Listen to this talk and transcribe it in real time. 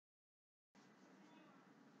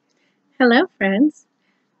Hello, friends.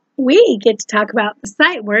 We get to talk about the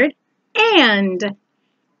sight word and.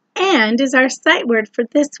 And is our sight word for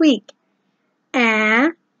this week.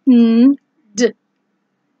 And. And.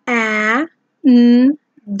 And.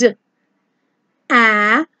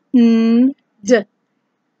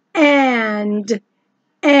 And.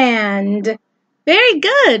 Very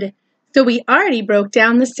good. So we already broke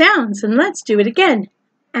down the sounds, and let's do it again.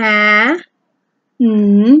 And.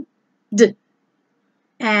 And.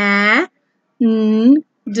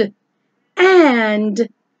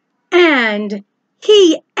 And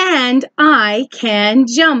he and I can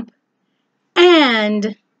jump.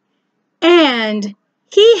 And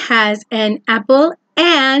he has an apple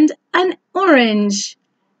and an orange.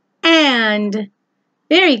 And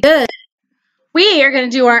very good. We are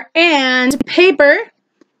going to do our and paper.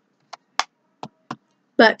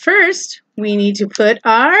 But first, we need to put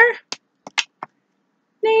our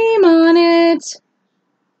name on it.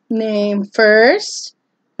 Name first.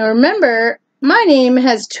 Now remember, my name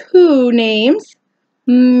has two names.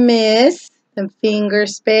 Miss, the finger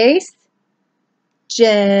space,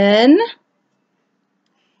 Jen.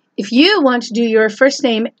 If you want to do your first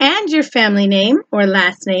name and your family name or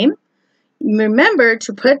last name, remember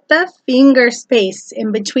to put the finger space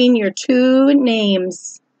in between your two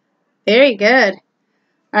names. Very good.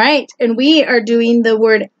 All right, and we are doing the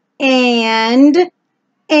word and.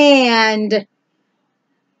 And.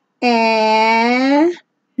 And.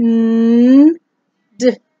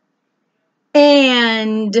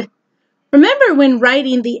 Remember when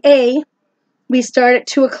writing the A, we start at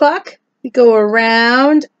 2 o'clock, we go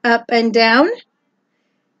around, up and down,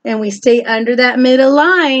 and we stay under that middle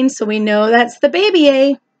line, so we know that's the baby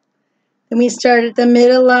A. Then we start at the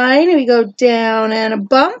middle line, and we go down and a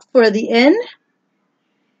bump for the N.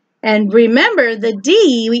 And remember, the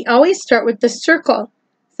D, we always start with the circle.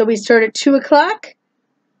 So we start at 2 o'clock,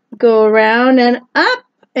 go around and up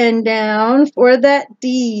and down for that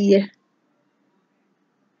D.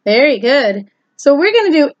 Very good. So we're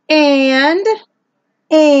going to do and.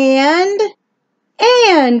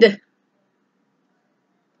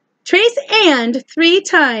 Trace and 3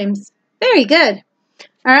 times. Very good.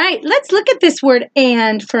 All right, let's look at this word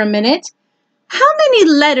and for a minute. How many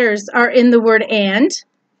letters are in the word and?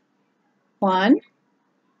 1,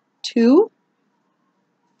 2,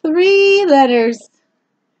 3 letters.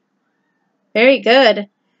 Very good.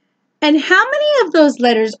 And how many of those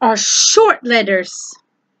letters are short letters?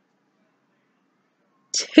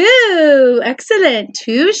 2. Excellent.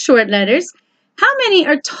 2 short letters. How many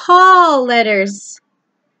are tall letters?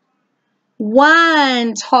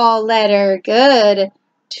 1 tall letter. Good.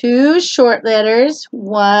 2 short letters,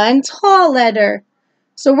 1 tall letter.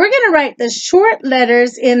 So we're going to write the short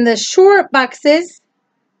letters in the short boxes.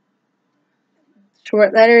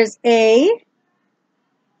 Short letters A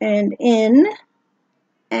and N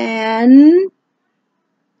and.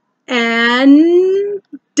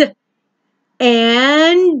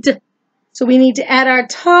 So we need to add our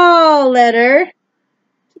tall letter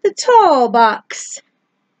to the tall box.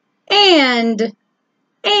 And.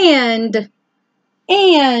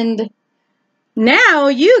 Now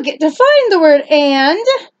you get to find the word and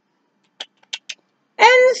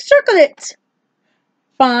circle it.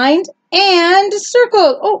 Find and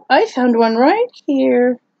circle. Oh, I found one right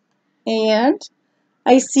here. And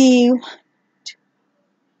I see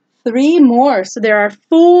 3 more. So there are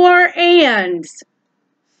 4 ands.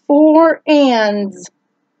 4 ands.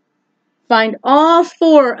 Find all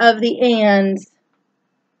 4 of the ands.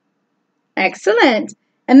 Excellent.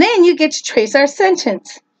 And then you get to trace our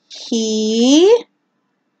sentence. He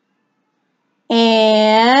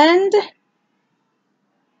and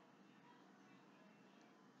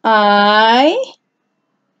I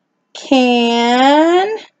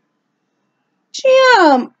can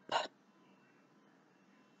jump.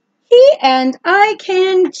 He and I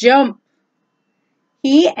can jump.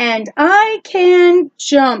 He and I can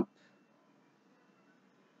jump.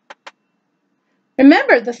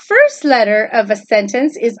 Remember, the first letter of a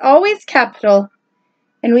sentence is always capital,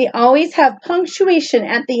 and we always have punctuation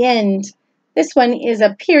at the end. This one is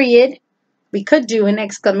a period. We could do an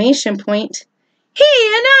exclamation point. He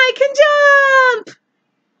and I can jump!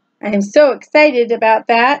 I am so excited about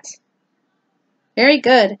that. Very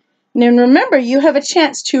good. And then remember, you have a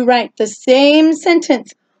chance to write the same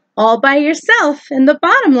sentence all by yourself in the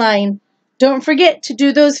bottom line. Don't forget to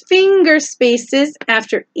do those finger spaces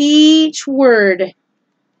after each word.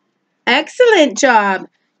 Excellent job.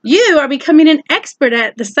 You are becoming an expert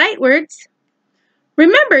at the sight words.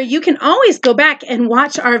 Remember, you can always go back and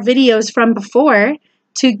watch our videos from before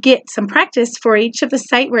to get some practice for each of the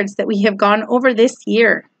sight words that we have gone over this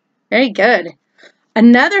year. Very good.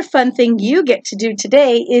 Another fun thing you get to do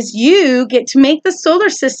today is you get to make the solar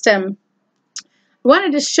system. I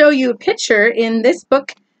wanted to show you a picture in this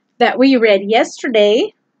book that we read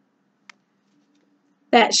yesterday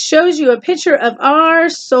that shows you a picture of our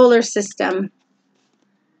solar system.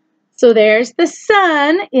 So there's the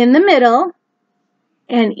sun in the middle,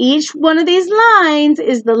 and each one of these lines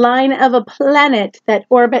is the line of a planet that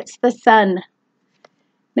orbits the sun.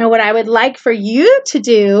 Now what I would like for you to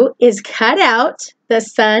do is cut out the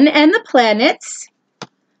sun and the planets.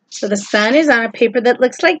 So the sun is on a paper that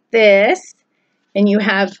looks like this, and you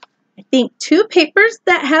have, I think, 2 papers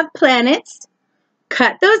that have planets.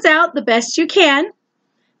 Cut those out the best you can.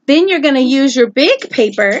 Then you're going to use your big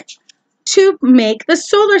paper to make the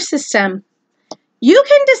solar system. You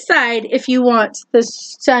can decide if you want the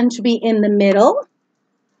sun to be in the middle,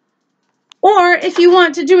 or if you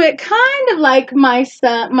want to do it kind of like my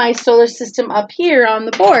solar system up here on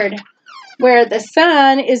the board, where the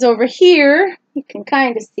sun is over here. You can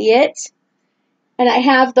kind of see it. And I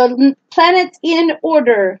have the planets in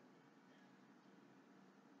order.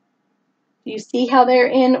 Do you see how they're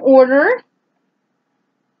in order?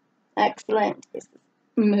 Excellent. This is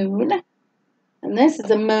moon. And this is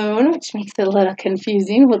a moon, which makes it a little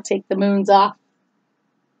confusing. We'll take the moons off.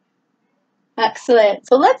 Excellent.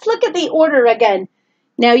 So let's look at the order again.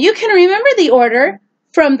 Now you can remember the order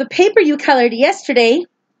from the paper you colored yesterday.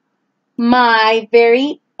 My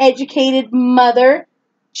very educated mother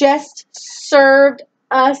just served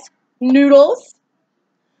us noodles.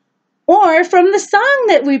 Or from the song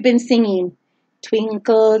that we've been singing.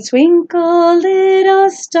 Twinkle, twinkle, little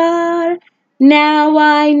star, now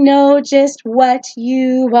I know just what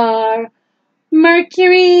you are.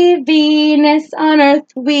 Mercury, Venus, on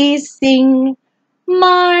Earth we sing,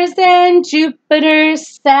 Mars and Jupiter,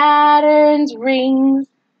 Saturn's rings,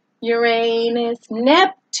 Uranus,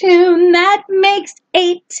 Neptune, that makes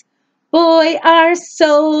 8. Boy, our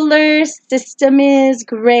solar system is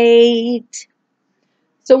great.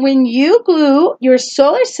 So when you glue your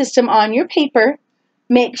solar system on your paper,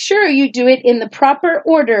 make sure you do it in the proper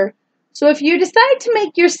order. So if you decide to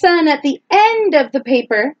make your sun at the end of the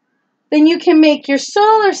paper, then you can make your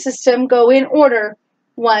solar system go in order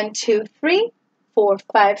 1, 2, 3, 4,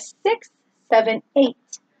 5, 6, 7, 8.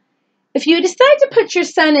 If you decide to put your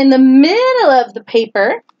sun in the middle of the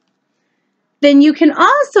paper, then you can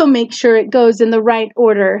also make sure it goes in the right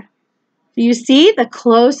order. You see, the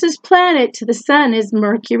closest planet to the sun is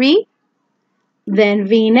Mercury, then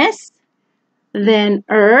Venus, then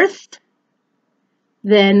Earth,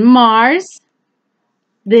 then Mars,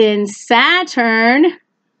 then Saturn.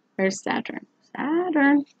 Where's Saturn?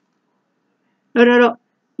 Saturn. No,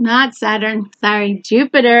 not Saturn. Sorry,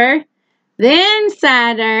 Jupiter. Then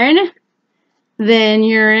Saturn, then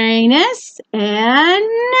Uranus, and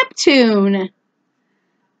Neptune.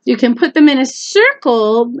 You can put them in a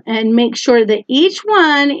circle and make sure that each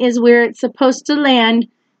one is where it's supposed to land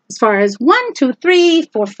as far as 1, 2, 3,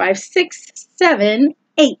 4, 5, 6, 7,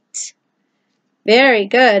 8. Very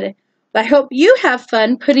good. I hope you have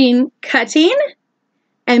fun cutting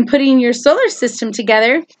and putting your solar system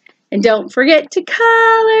together. And don't forget to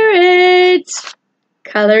color it.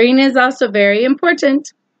 Coloring is also very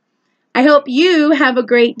important. I hope you have a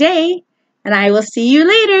great day, and I will see you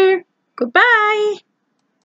later. Goodbye.